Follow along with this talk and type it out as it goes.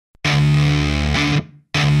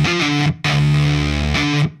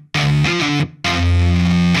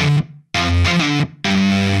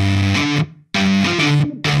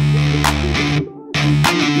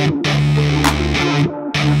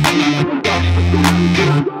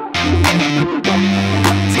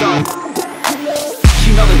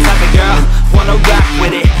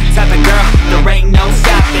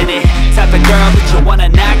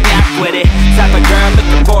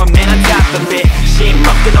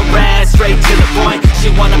bad, straight to the point.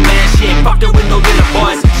 She want a man, she ain't fucked it with no little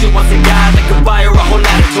boys. She wants a guy that can buy her a whole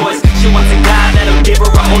lot of toys. She wants a guy that'll give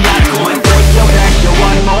her a whole lot of coins. Break your back, you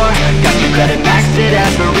want more. Got your credit maxed it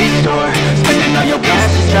at the restore. Spending all your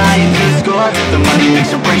cash just trying to score. The money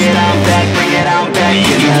makes her bring it on back, bring it on.